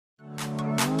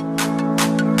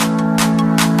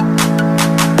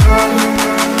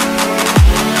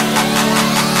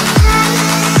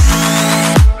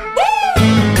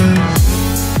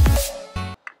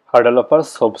Hi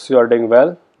developers, hopes you are doing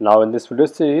well. Now in this video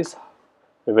series,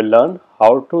 we will learn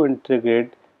how to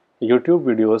integrate YouTube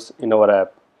videos in our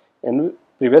app. In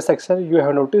previous section, you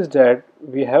have noticed that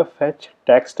we have fetched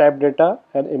text type data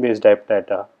and image type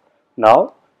data.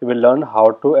 Now we will learn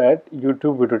how to add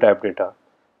YouTube video type data.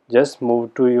 Just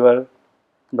move to your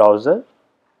browser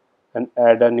and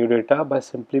add a new data by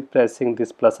simply pressing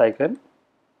this plus icon,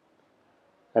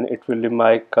 and it will be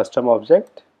my custom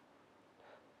object.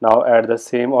 Now add the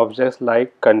same objects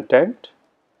like content.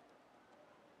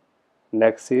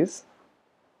 Next is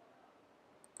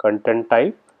content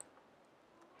type,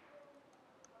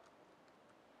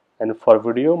 and for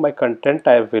video my content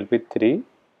type will be 3.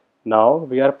 Now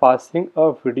we are passing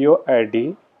a video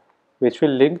ID which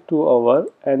will link to our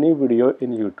any video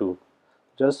in YouTube.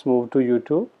 Just move to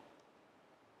YouTube,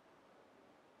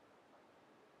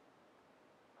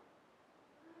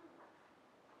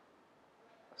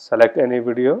 select any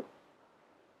video,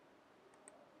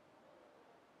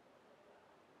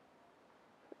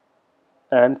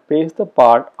 and paste the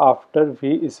part after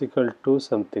v is equal to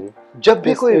something. जब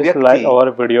भी This कोई is व्यक्ति like our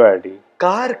video ID.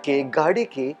 Car के गाड़ी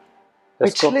के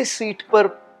पिछले seat पर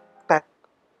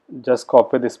Just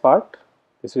copy this part.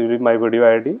 This will be my video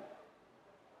ID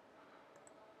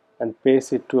and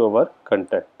paste it to our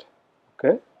content.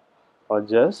 Okay, or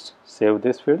just save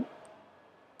this field.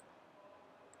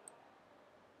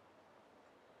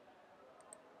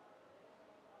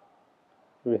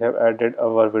 We have added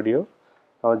our video.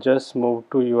 Now just move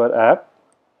to your app,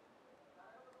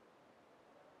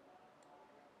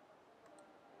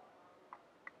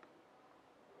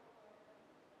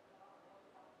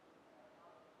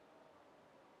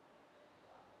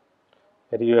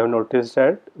 and you have noticed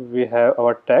that we have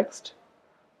our text,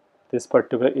 this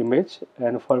particular image,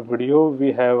 and for video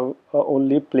we have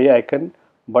only play icon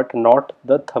but not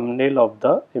the thumbnail of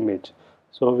the image.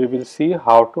 So we will see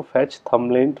how to fetch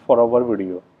thumbnail for our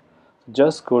video.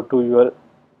 Just go to your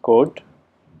code,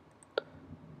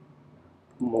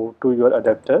 move to your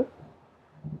adapter.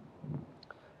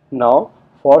 Now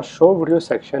for show video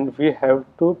section we have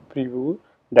to preview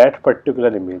that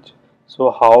particular image. So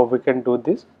how we can do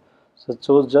this?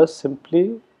 So just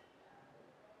simply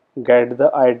get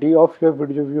the ID of your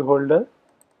video view holder.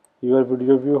 Your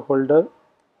video view holder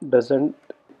doesn't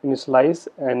initialize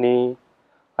any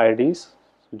IDs.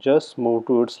 So just move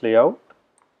to its layout,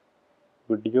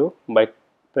 video, by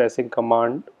pressing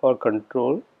command or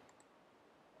control.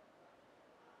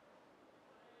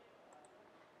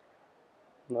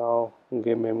 Now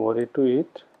give memory to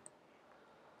it.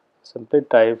 Simply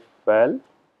type val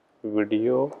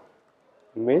video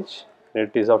image, and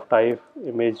it is of type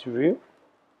ImageView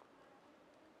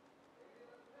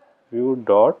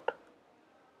dot.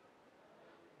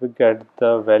 We get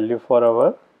the value for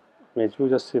our image view.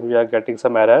 Just we are getting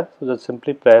some error, so just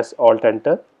simply press Alt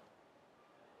Enter,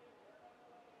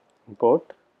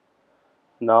 import.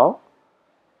 Now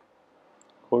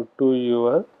go to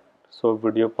your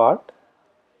video part,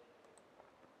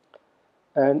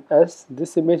 and as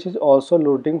this image is also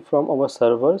loading from our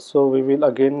server, so we will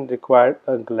again require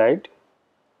a glide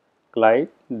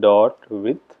dot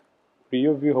with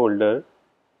video view holder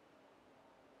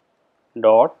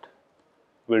dot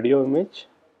video image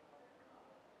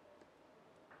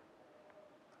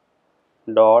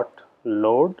dot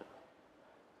load,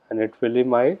 and it will be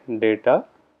my data,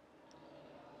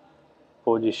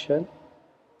 position,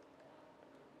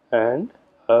 and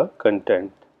a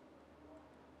content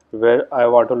where I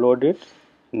want to load it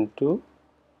into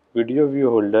video view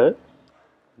holder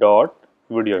dot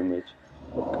video image.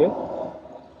 Okay,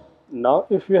 now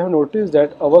if you have noticed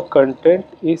that our content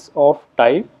is of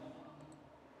type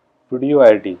video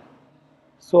ID,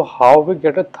 so how we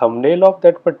get a thumbnail of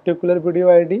that particular video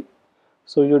ID?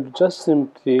 So you just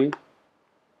simply,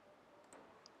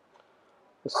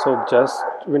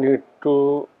 we need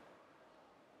to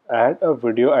add a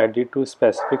video ID to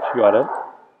specific URL.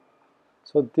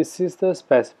 So this is the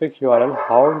specific URL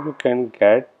how you can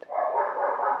get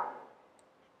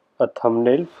a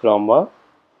thumbnail from a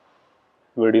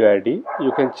video ID.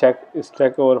 You can check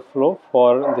Stack Overflow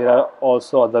for there are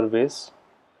also other ways,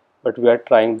 but we are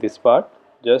trying this part.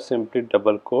 Just simply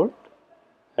double quote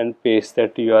and paste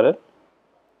that URL,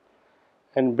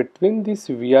 and between this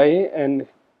VIA and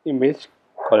image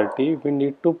quality we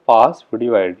need to pass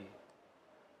video ID.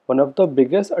 One of the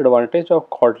biggest advantage of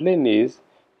Kotlin is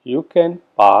you can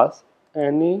pass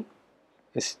any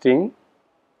string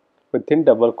within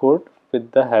double quote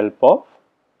with the help of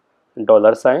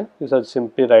 $sign. You should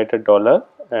simply write a dollar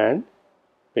and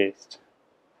paste.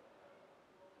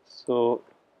 So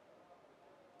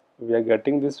we are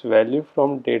getting this value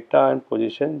from data and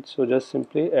position, so just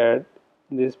simply add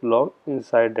this block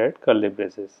inside that curly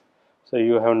braces. So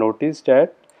you have noticed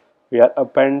that we are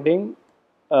appending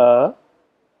a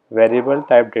variable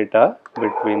type data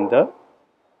between the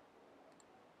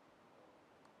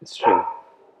string.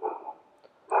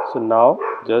 So now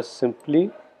just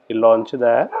simply launch the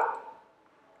app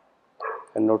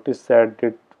and notice that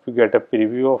did we get a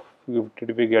preview of,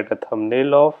 did we get a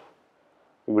thumbnail of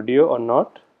video or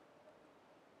not.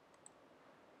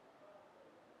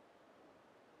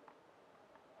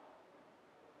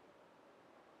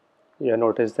 You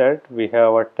notice that we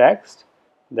have a text,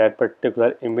 that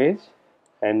particular image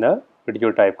and a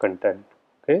video type content.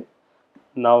 Okay,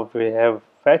 now we have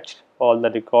fetched all the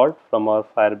record from our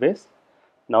firebase.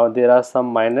 Now there are some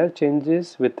minor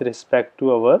changes with respect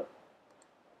to our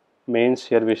main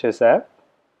share wishes app.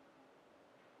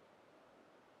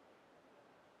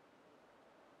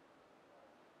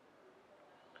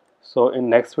 So in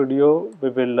next video we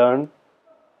will learn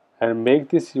and make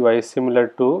this UI similar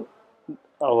to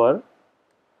our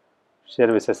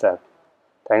share wishes app.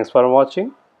 Thanks for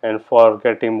watching, and for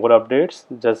getting more updates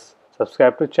just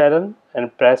subscribe to channel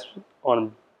and press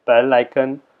on bell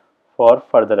icon for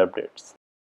further updates.